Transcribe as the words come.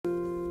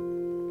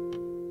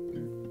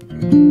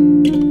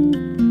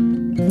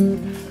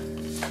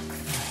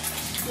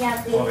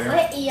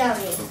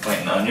Yummy. We're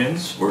planting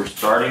onions. We're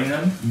starting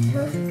them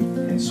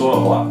in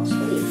soil blocks.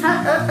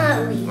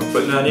 We're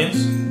putting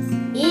onions.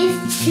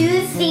 It's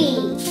 2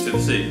 seeds. 2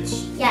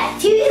 seeds. Yeah,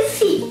 2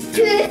 seeds.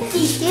 2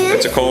 seeds.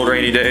 It's a cold,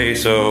 rainy day,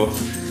 so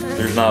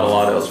there's not a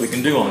lot else we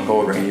can do on a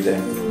cold, rainy day.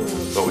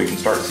 But we can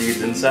start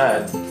seeds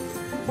inside.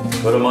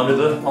 Put them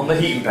on the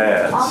heating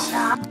pads.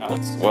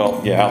 Well,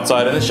 yeah,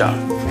 outside in the shop.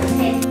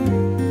 Okay.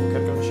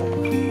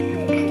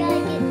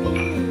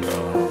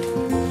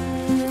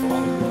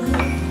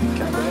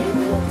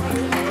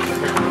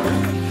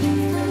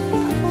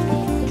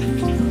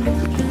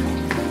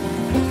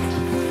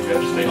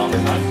 Stay on the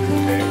knife.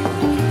 Okay.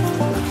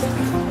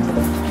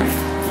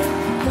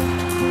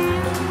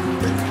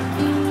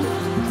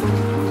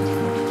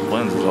 The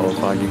lens is all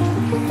foggy.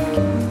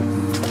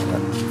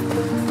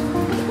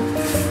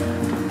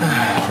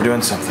 We're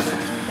doing something.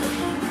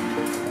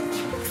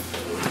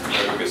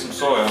 Gotta go get some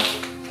soil.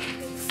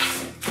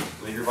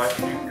 Leave your bike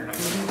here. You're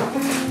not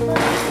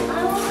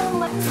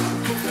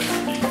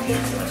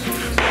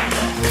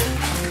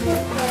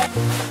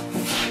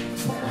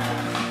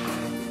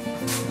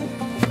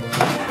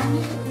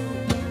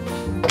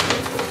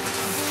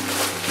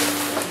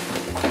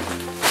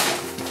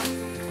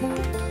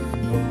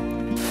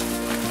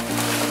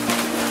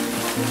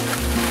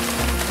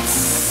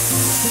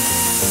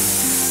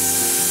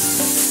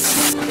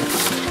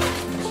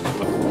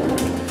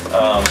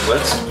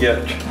let's get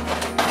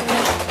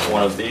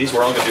one of these.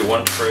 We're only gonna do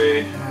 1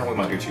 tray. We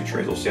might do 2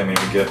 trays. We'll see how many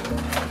we get. All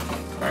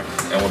right,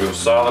 and we'll do a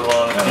solid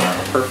one and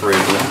a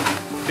perforated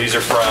one. These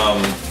are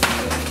from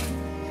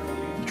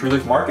Tree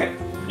Leaf Market.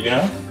 You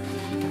know?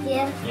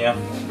 Yeah. Yeah.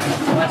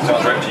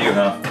 Sounds right to you,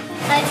 huh?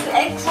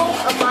 It's close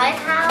to my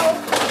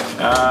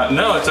house.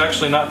 No, it's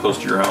actually not close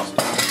to your house.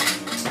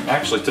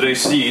 Actually,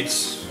 today's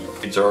seeds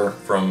are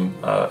from.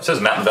 It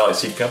says Mountain Valley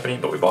Seed Company,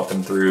 but we bought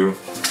them through.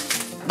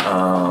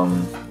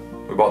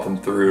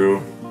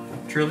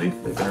 Tree Leaf.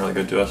 They've been really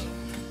good to us.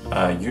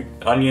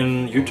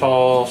 Onion,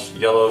 Utah,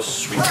 yellow,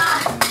 sweet,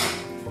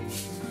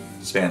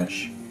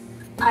 Spanish.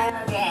 I'm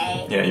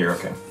okay. Yeah, you're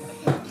okay.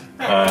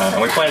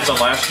 And we planted some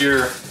last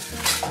year.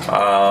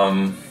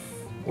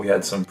 We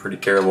had some pretty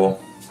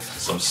terrible,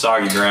 some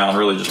soggy ground,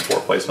 really just poor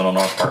placement on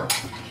our part.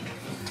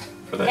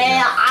 For that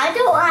year. I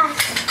don't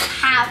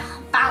have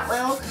humpback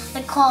whales.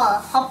 They call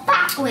it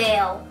humpback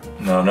whale.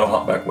 No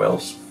humpback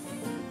whales.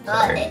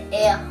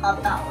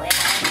 Humpback whale.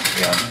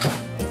 Yeah.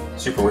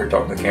 Super weird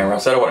talking to the camera. I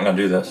said I wasn't gonna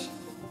do this.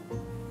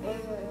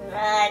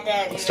 I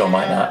don't Still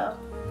might not.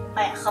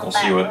 We'll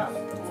see what.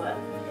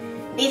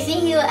 They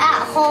see you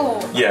at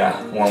home.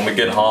 Yeah, when we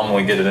get home,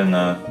 we get it in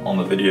on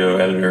the video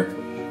editor.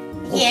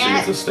 We'll see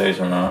if this stays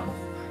or not.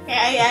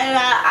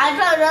 I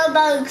don't know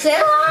about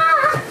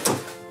camera.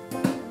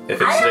 If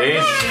it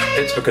stays,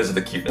 it's because of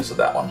the cuteness of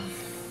that one.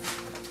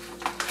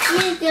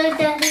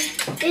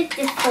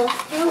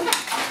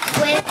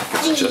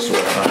 It's just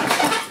what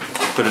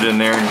put it in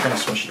there and you kind of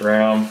swish it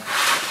around.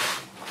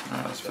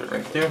 Alright, let's put it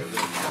right there.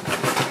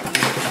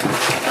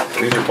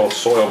 These are called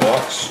soil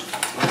blocks.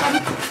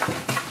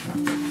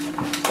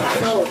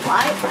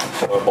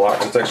 Soil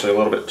blocks. It's actually a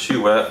little bit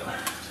too wet.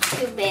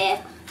 Too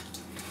bad.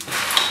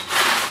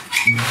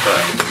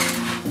 But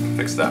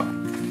fix that.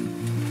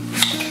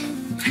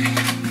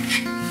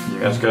 You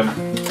guys good?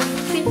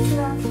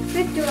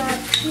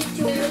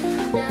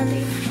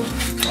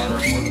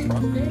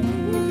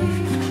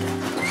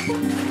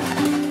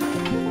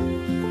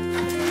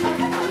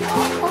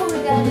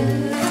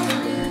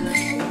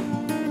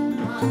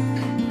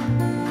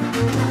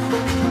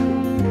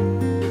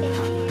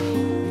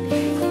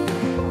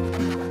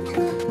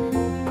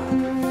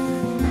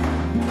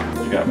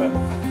 What you got, man?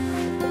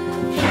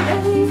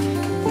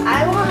 I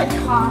want to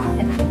talk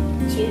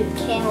to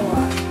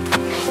camera.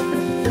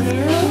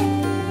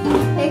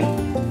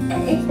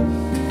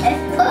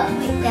 It's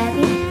perfect,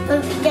 Daddy. But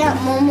we got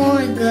one more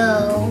to go.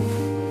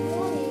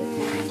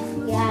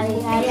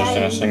 Just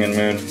in a singing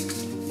mood.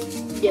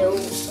 No,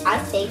 I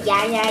say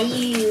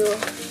you.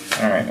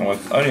 Alright, and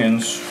with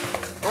onions,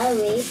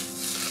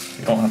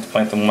 you don't have to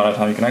plant them one at a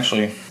time. You can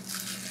actually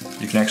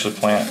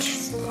plant,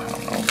 I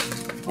don't know,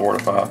 4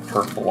 to 5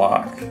 per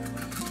block.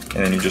 And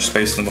then you just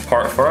space them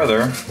apart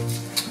farther.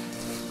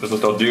 Because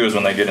what they'll do is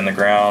when they get in the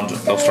ground,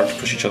 they'll start to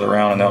push each other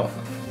around and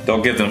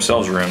they'll give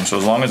themselves room. So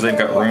as long as they've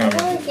got room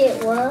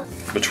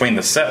between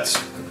the sets,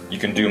 you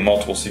can do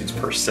multiple seeds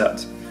per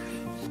set.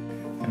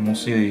 And we'll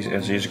see these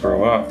as these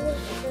grow up.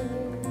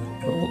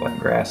 It'll look like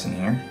grass in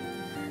here.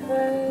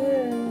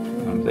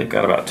 They've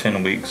got about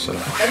 10 weeks of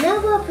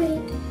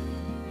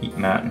heat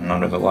matting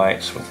under the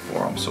lights for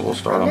them. So we'll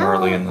start them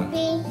early in the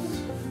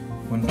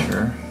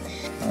winter.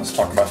 Let's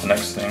talk about the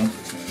next thing.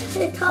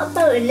 Let's talk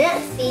about the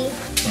next thing.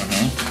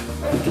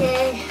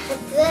 Okay.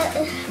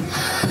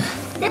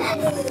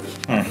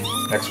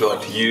 Next we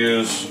like to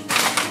use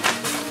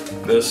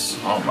this.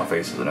 Oh, my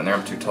face isn't in there,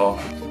 I'm too tall.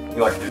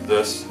 We like to do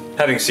this.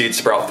 Having seeds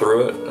sprout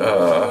through it.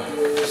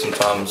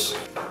 Sometimes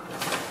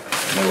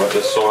when we wet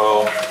this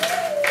soil,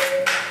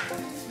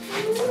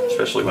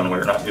 especially when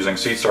we're not using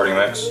seed starting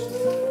mix.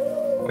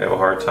 We have a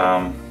hard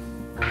time.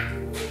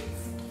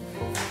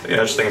 You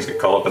know, just things get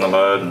caught up in the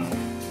mud, and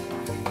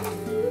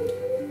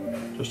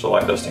just a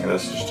light dusting of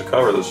this just to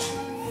cover those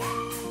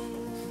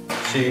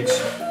seeds.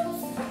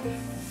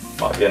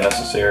 Might be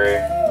unnecessary.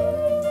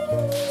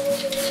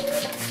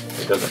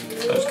 It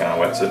just kind of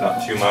wets it,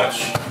 not too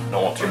much.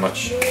 Don't want too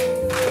much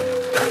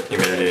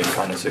humidity and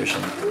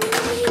condensation.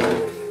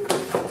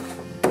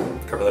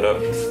 Cover that up.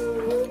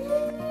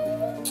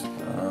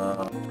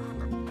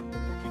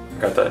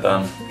 Got that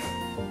done.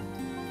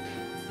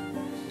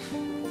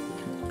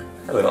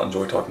 I really don't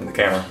enjoy talking to the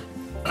camera.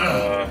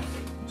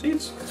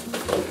 Seeds.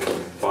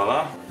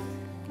 Voila.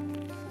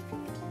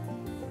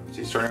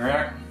 Seed starting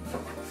rack.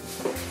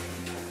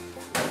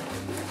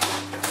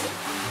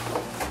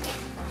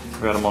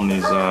 We got them on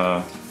these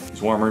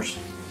warmers.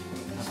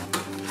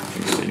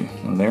 You can see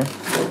in there.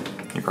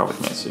 You probably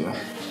can't see it.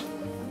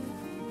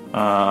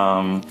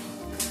 And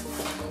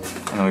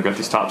then we've got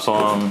these tops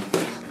on.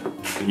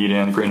 The heat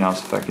in, the greenhouse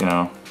effect, you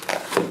know.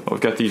 But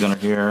we've got these under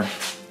here.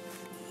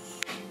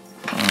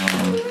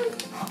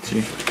 Let's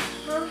see.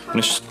 And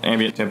it's just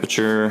ambient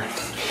temperature.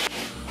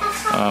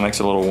 Makes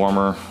it a little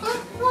warmer.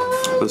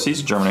 But the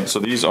seeds germinate. So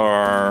these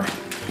are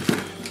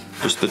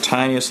just the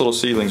tiniest little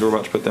seedlings. We're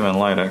about to put them in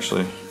light,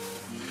 actually.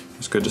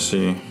 It's good to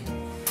see.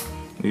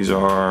 These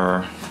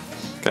are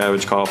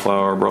cabbage,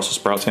 cauliflower, Brussels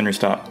sprouts, Henry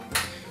stock,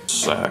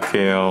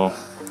 kale,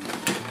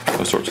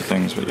 those sorts of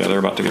things. But yeah, they're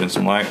about to get in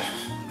some light.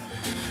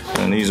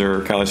 And these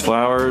are Callie's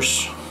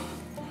flowers,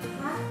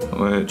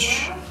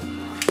 which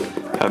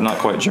have not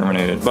quite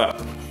germinated,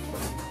 but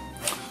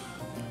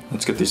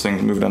let's get these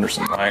things moved under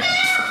some light.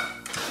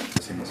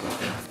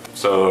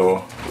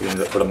 So we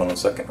ended up putting them on the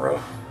second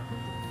row.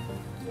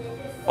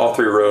 All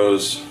 3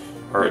 rows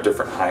are at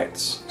different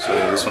heights. So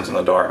this one's in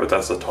the dark, but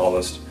that's the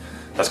tallest.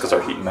 That's because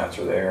our heating mats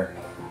are there.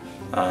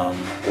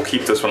 We'll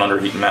keep this one under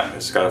heating mat.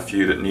 It's got a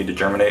few that need to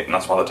germinate, and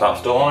that's why the top's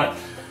still on it.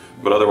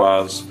 But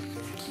otherwise,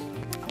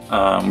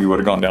 we would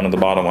have gone down to the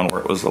bottom one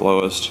where it was the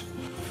lowest.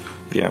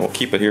 Yeah, we'll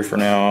keep it here for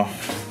now.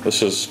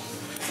 This is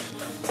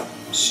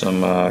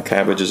some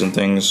cabbages and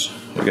things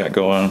we got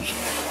going.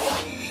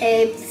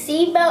 A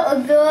seed belt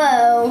will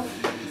go.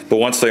 But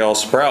once they all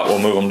sprout, we'll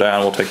move them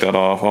down. We'll take that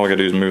off. All we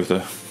gotta do is move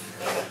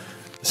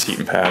this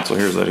heating pad. So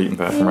here's that heating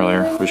pad from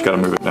earlier. We just gotta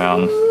move it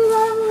down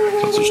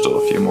since there's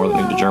still a few more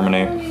that need to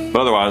germinate.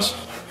 But otherwise,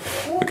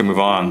 we can move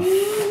on.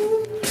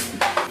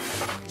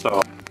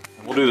 So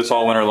we'll do this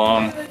all winter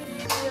long.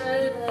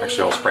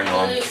 Actually, all spring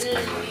long.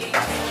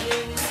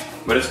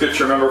 But it's good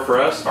to remember for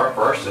us, for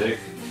our sake.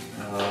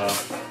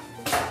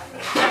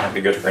 Might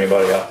be good for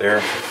anybody out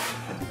there.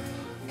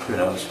 Who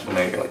knows? We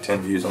may get like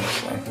 10 views on this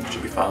thing. It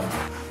should be fine.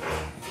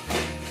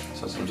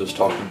 Since I'm just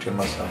talking to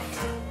myself.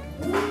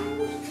 Yeah,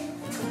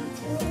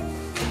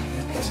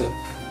 that's it.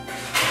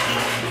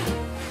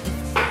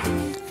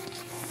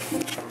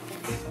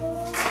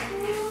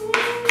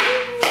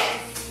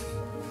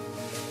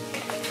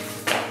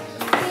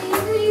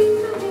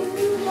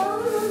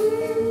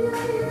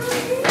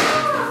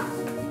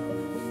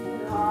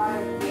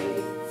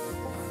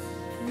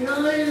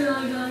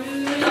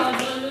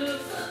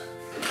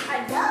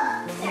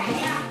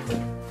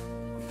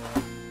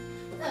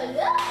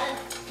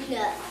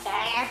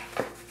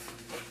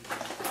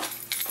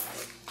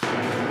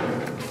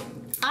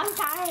 I'm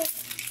tired.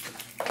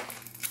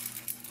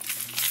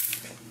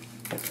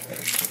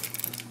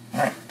 All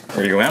right,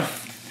 ready to go in?